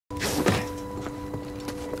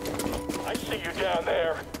you down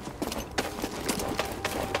there.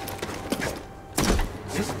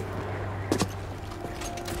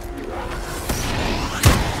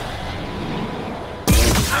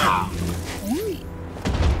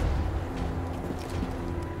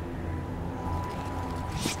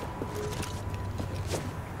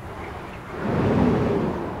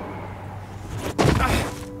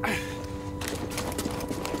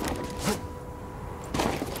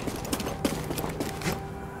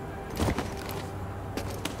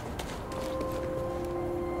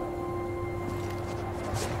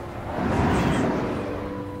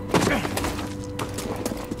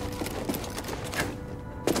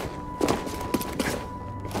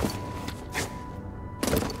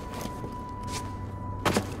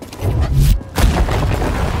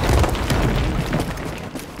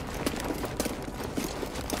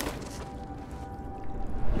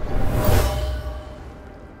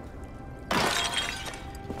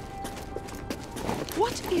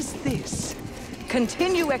 What is this?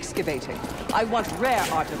 Continue excavating. I want rare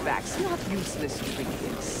artifacts, not useless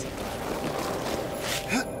trinkets.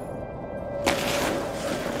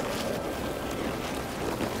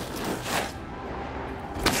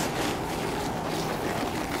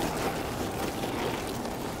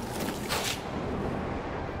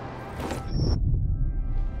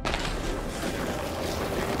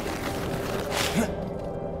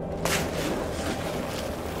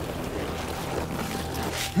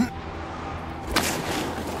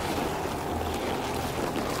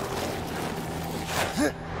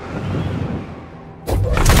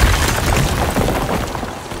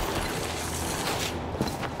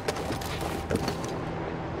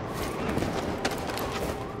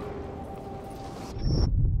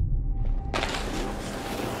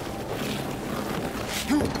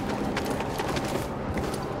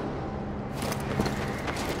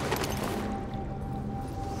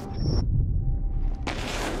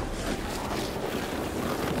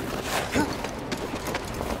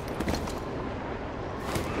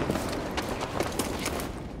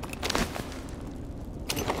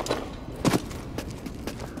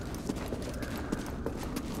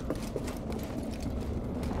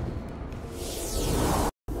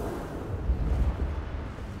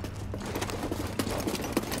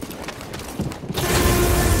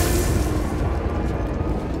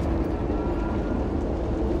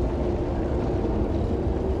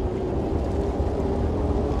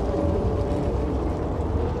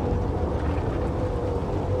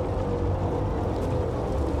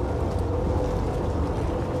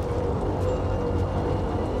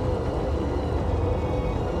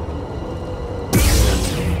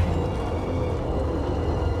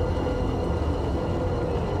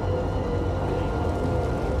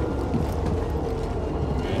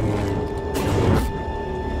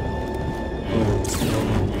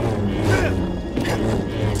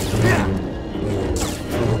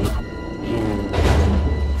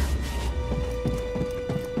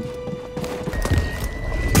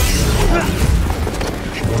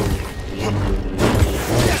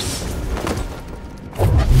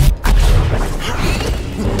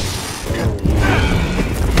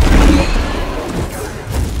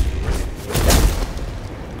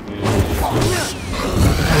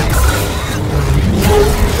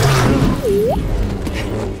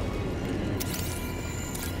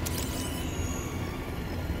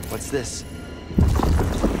 What's this?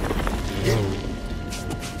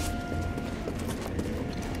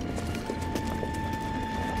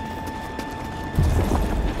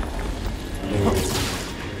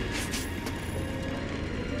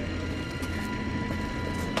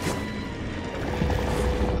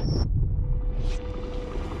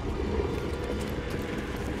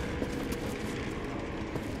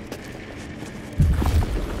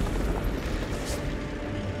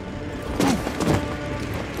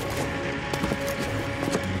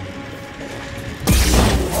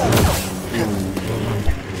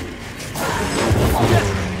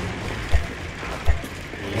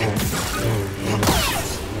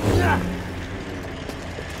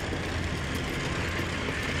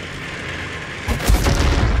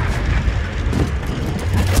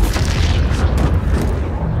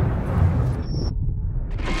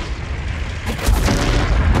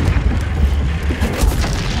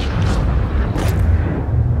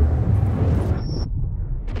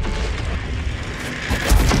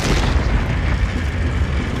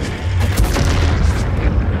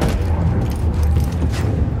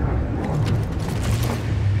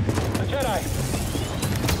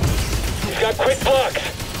 Quick blocks!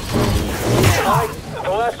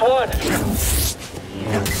 The last one!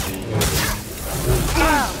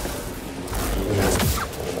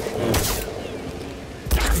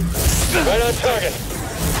 Right on target.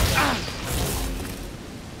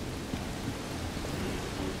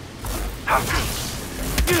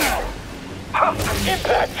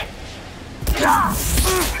 Impact!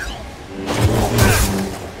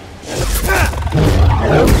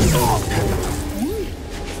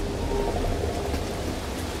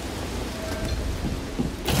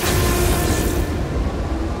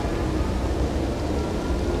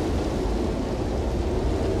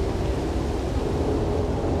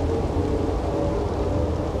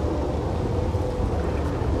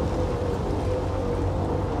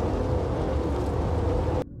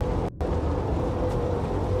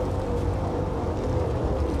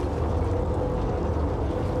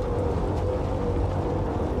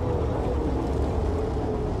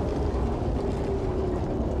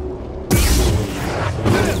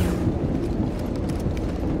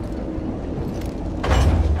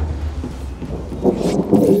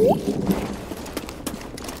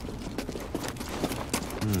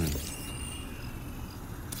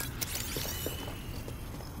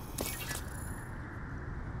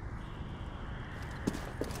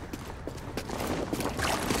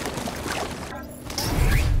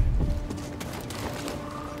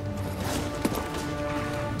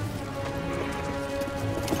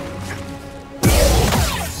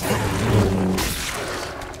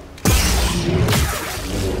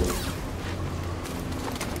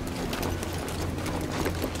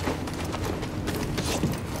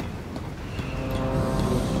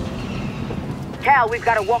 Cal, we've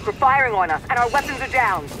got a walker firing on us, and our weapons are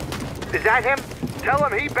down. Is that him? Tell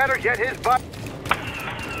him he better get his butt.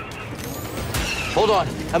 Hold on,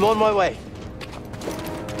 I'm on my way.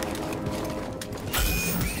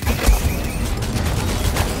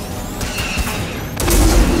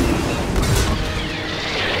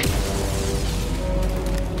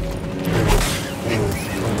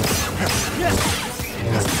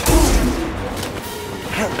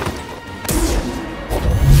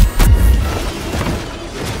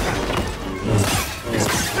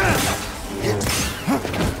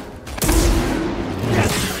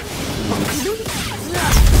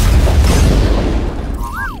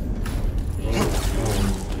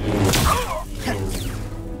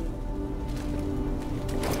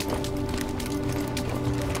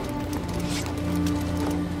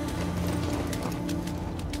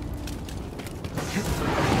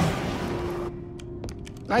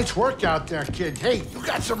 Nice work out there, kid. Hey, you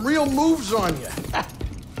got some real moves on you.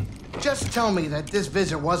 Just tell me that this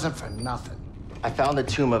visit wasn't for nothing. I found the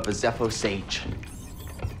tomb of a Zepho sage.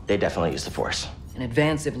 They definitely used the Force. An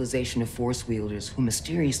advanced civilization of Force wielders who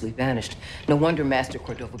mysteriously vanished. No wonder Master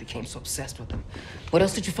Cordova became so obsessed with them. What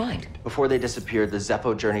else did you find? Before they disappeared, the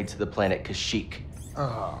Zepho journeyed to the planet Kashyyyk.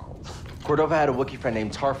 Oh. Cordova had a Wookiee friend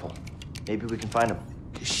named Tarful. Maybe we can find him.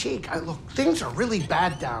 Sheik, look, things are really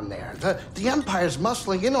bad down there. The Empire's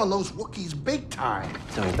muscling in on those Wookiees big time.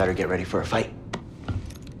 So we better get ready for a fight.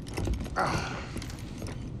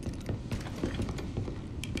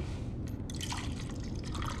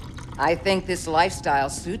 I think this lifestyle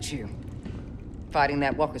suits you. Fighting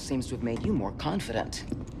that walker seems to have made you more confident.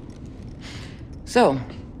 So,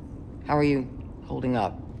 how are you holding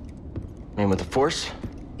up? I mean, with the Force?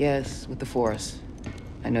 Yes, with the Force.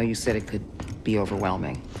 I know you said it could be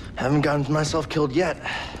overwhelming. Haven't gotten myself killed yet.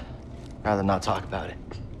 Rather not talk about it.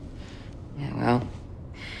 Yeah, well,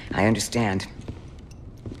 I understand.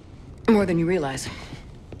 More than you realize.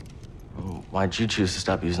 Why'd you choose to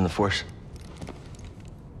stop using the Force?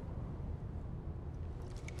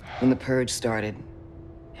 When the Purge started,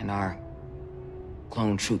 and our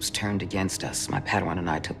clone troops turned against us, my Padawan and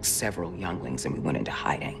I took several younglings and we went into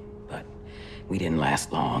hiding. But we didn't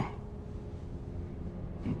last long.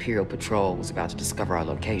 Imperial Patrol was about to discover our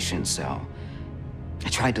location, so I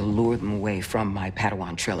tried to lure them away from my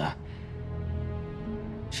Padawan Trilla.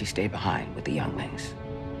 She stayed behind with the younglings,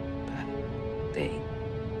 but they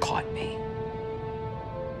caught me.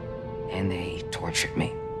 And they tortured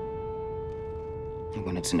me. They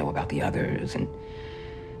wanted to know about the others and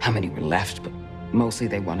how many were left, but mostly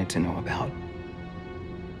they wanted to know about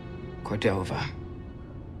Cordova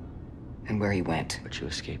and where he went. But you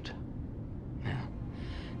escaped. Yeah.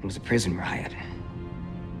 It was a prison riot.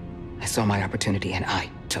 I saw my opportunity and I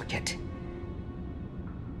took it.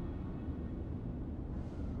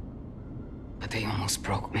 But they almost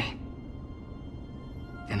broke me.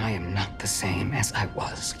 And I am not the same as I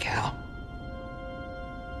was, Cal.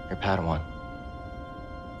 Your Padawan.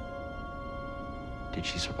 Did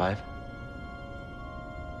she survive?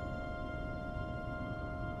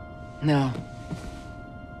 No.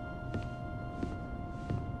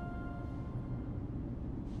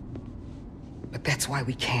 But that's why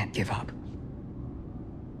we can't give up.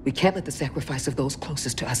 We can't let the sacrifice of those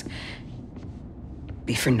closest to us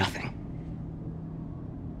be for nothing.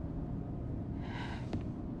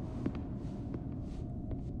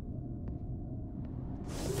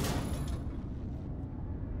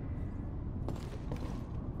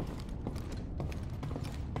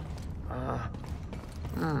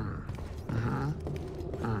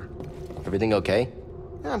 Everything okay?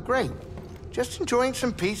 Yeah, I'm great. Just enjoying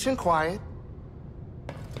some peace and quiet.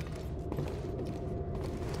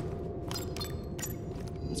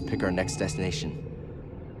 Let's pick our next destination.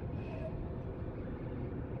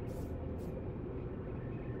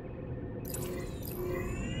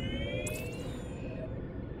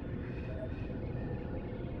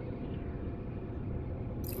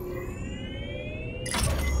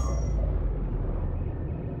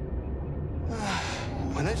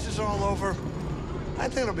 When this is all over, I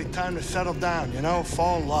think it'll be time to settle down, you know,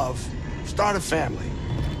 fall in love, start a family.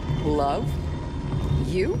 Love?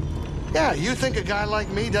 You? Yeah, you think a guy like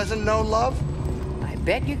me doesn't know love? I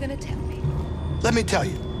bet you're gonna tell me. Let me tell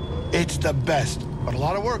you, it's the best, but a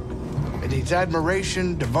lot of work. It needs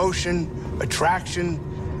admiration, devotion, attraction,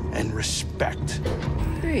 and respect.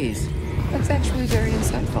 Please. That's actually very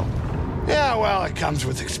insightful. Yeah, well, it comes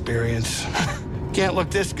with experience. Can't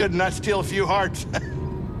look this good and not steal a few hearts.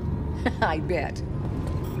 I bet.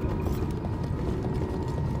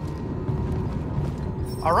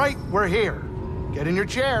 All right, we're here. Get in your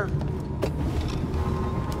chair.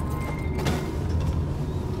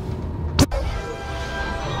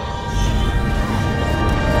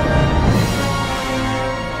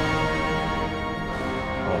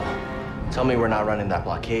 Tell me we're not running that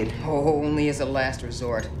blockade. Oh, only as a last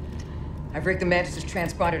resort. I've rigged the Mantis'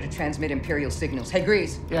 transponder to transmit Imperial signals. Hey,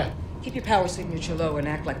 Grease. Yeah, Keep your power signature low and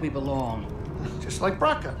act like we belong. just like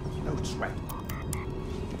Braca. No, it's right.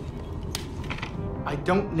 I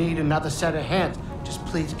don't need another set of hands. Just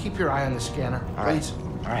please keep your eye on the scanner. All right. Please.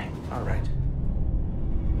 All right. All right.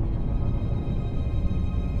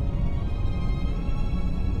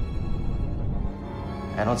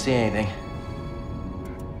 I don't see anything.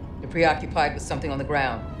 You're preoccupied with something on the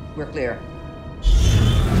ground. We're clear.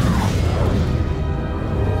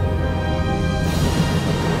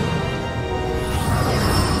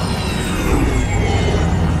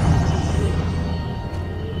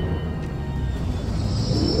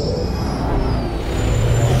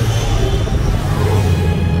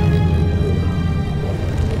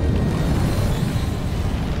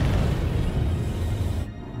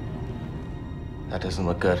 That doesn't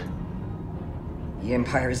look good. The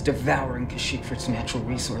Empire is devouring Kashyyyk for its natural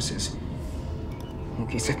resources.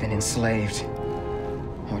 Wookiees have been enslaved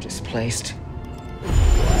or displaced.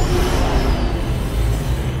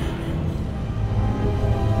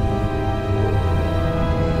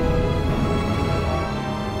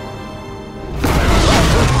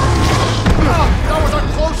 That was a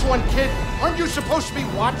close one, kid. Aren't you supposed to be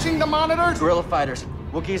watching the monitors? Guerrilla fighters,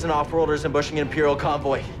 Wookiees and off-worlders ambushing an Imperial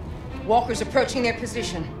convoy. Walkers approaching their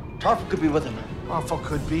position. Tarful could be with them. Awful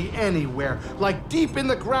could be anywhere, like deep in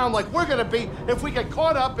the ground, like we're gonna be if we get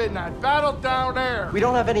caught up in that battle down there. We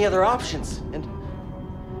don't have any other options, and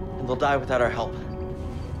they'll die without our help.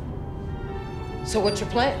 So what's your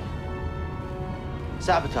plan?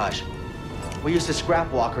 Sabotage. We used to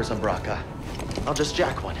scrap walkers on Braca. I'll just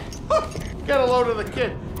jack one. Get a load of the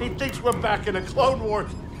kid. He thinks we're back in the Clone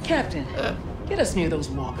Wars. Captain, get us near those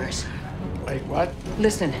walkers. Wait, what?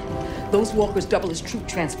 Listen, those walkers double as troop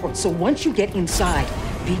transport, so once you get inside,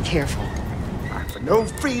 be careful. No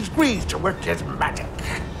freeze grease to work his magic.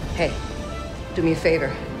 Hey, do me a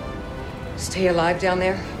favor. Stay alive down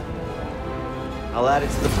there. I'll add it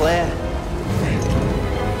to the plan.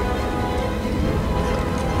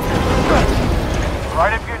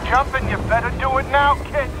 Right, if you're jumping, you better do it now,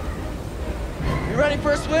 kid. You ready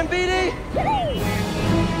for a swim, BD?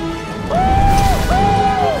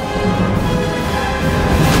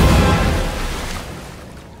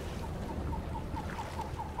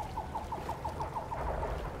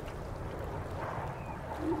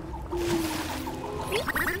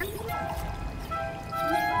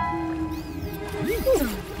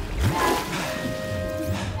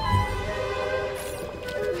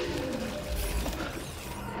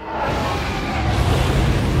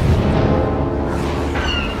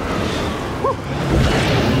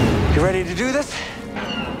 You ready to do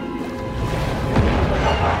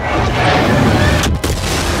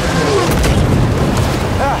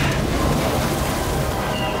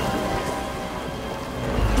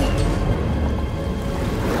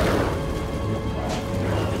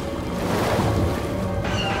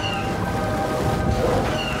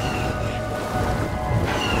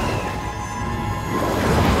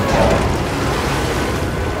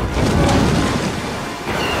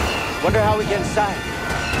Wonder how we get inside.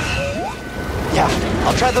 Yeah,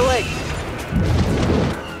 I'll try the leg.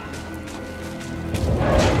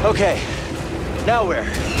 Okay, now where?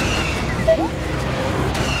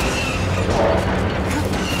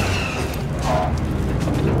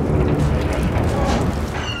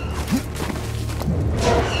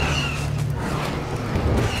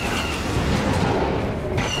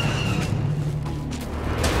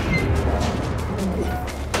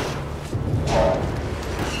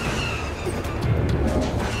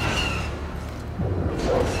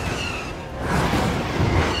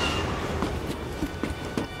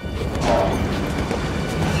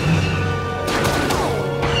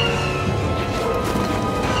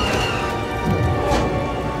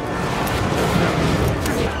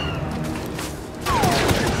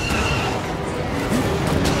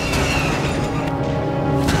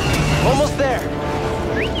 Almost there.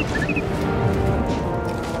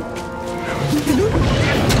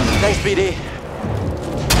 Thanks, BD.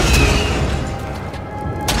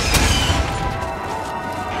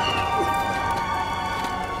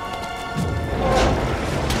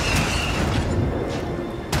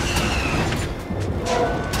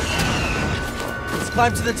 Let's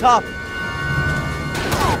climb to the top.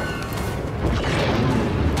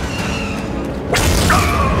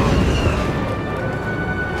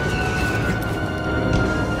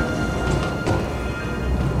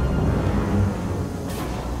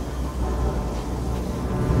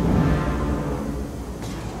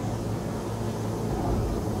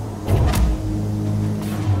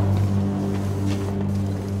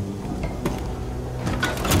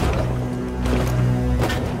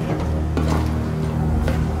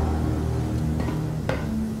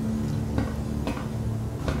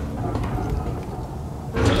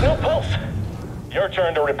 No pulse. Your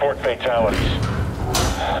turn to report fatalities.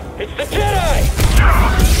 It's the Jedi!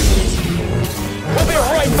 We'll be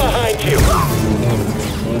right behind you!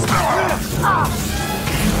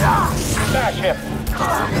 Smash him!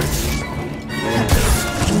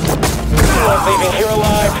 You aren't leaving here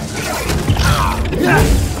alive!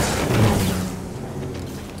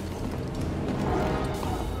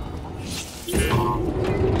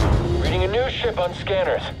 Reading a new ship on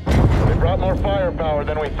scanners. They brought more firepower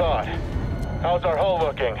than we thought. How's our hull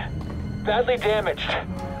looking? Badly damaged.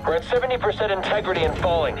 We're at 70% integrity and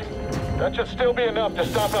falling. That should still be enough to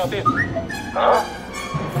stop out these... Huh?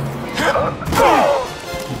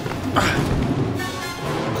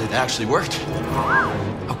 It actually worked.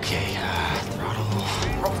 Okay, throttle.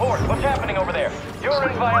 Report, what's happening over there? You're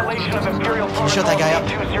in violation of Imperial Protocol Shut that guy up.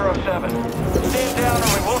 207. Stand down or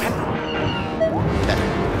we won't hit...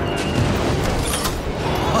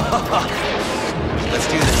 Let's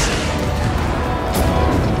do this.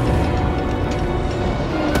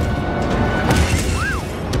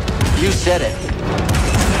 You said it.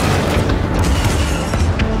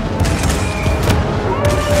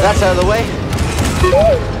 That's out of the way.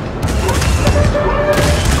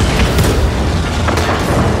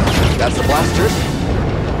 That's the blasters.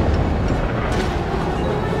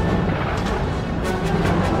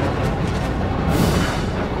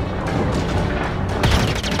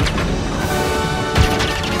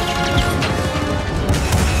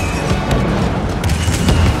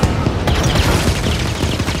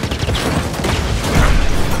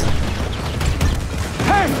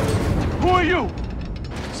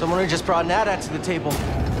 Someone who just brought an AT-AT to the table.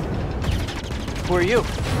 Who are you?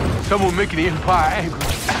 Someone making the Empire angry.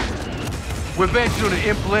 We're advancing on an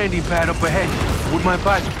imp landing pad up ahead with my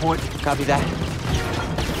visor point. Copy that.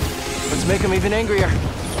 Let's make them even angrier.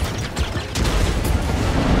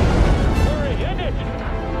 Hurry, hit it!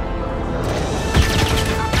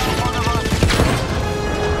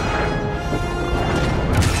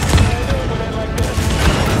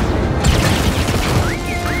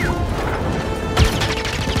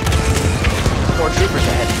 More troopers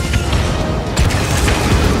ahead.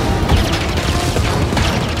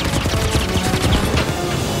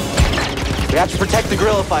 We have to protect the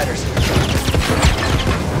guerrilla fighters.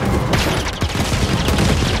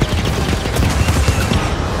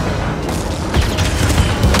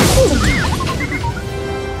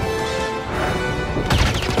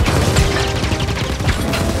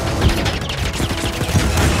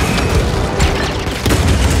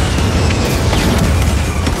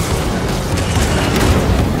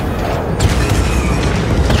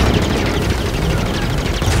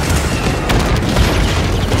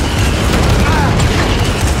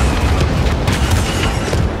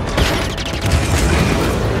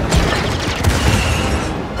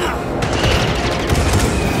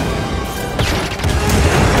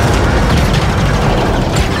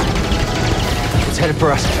 Headed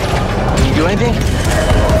for us. Can you do anything?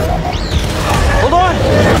 Hold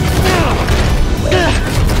on!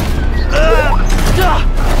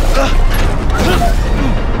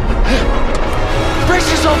 Brace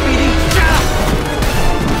yourself, BD!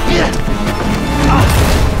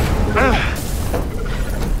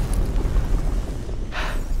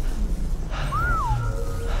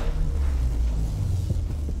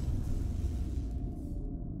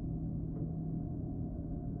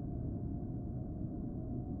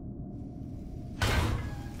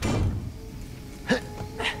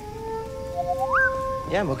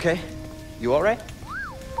 Yeah, I'm okay. You all right?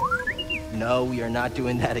 No, we are not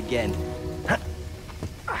doing that again.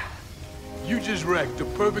 You just wrecked a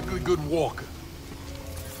perfectly good walker.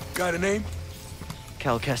 Got a name?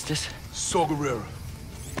 Cal Kestis, So Gerrera.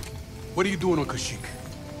 What are you doing on Kashyyyk?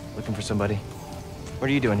 looking for somebody. What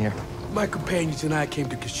are you doing here? My companions and I came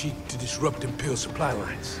to Kashyyyk to disrupt Imperial supply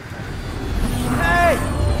lines. Hey!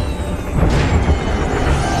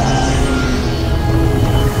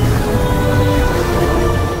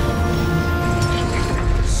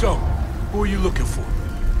 So, who are you looking for?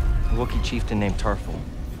 A Wookiee chieftain named Tarful.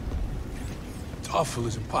 Tarful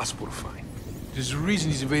is impossible to find. There's a reason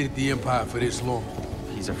he's evaded the Empire for this long.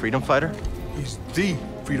 He's a freedom fighter? He's the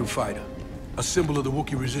freedom fighter, a symbol of the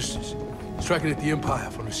Wookiee resistance, striking at the Empire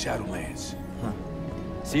from the Shadowlands.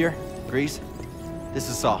 Seer, Grease, this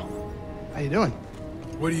is Saul. How you doing?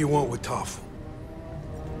 What do you want with Tarful?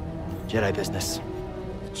 Jedi business.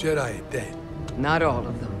 The Jedi are dead. Not all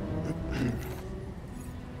of them.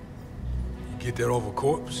 You get that off a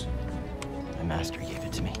corpse? My master gave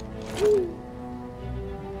it to me.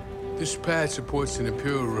 This pad supports an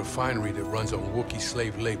Imperial refinery that runs on Wookiee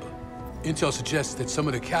slave labor. Intel suggests that some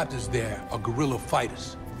of the captives there are guerrilla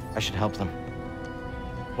fighters. I should help them.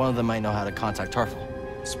 One of them might know how to contact Tarful.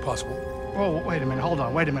 It's possible. Oh, wait a minute, hold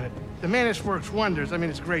on, wait a minute. The Mantis works wonders. I mean,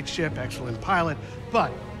 it's a great ship, excellent pilot,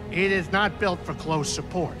 but it is not built for close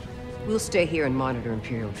support. We'll stay here and monitor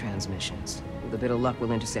Imperial transmissions. With a bit of luck,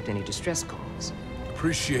 we'll intercept any distress calls.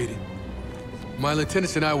 Appreciate it. My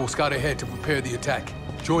lieutenants and I will scout ahead to prepare the attack.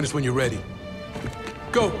 Join us when you're ready.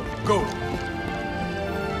 Go, go!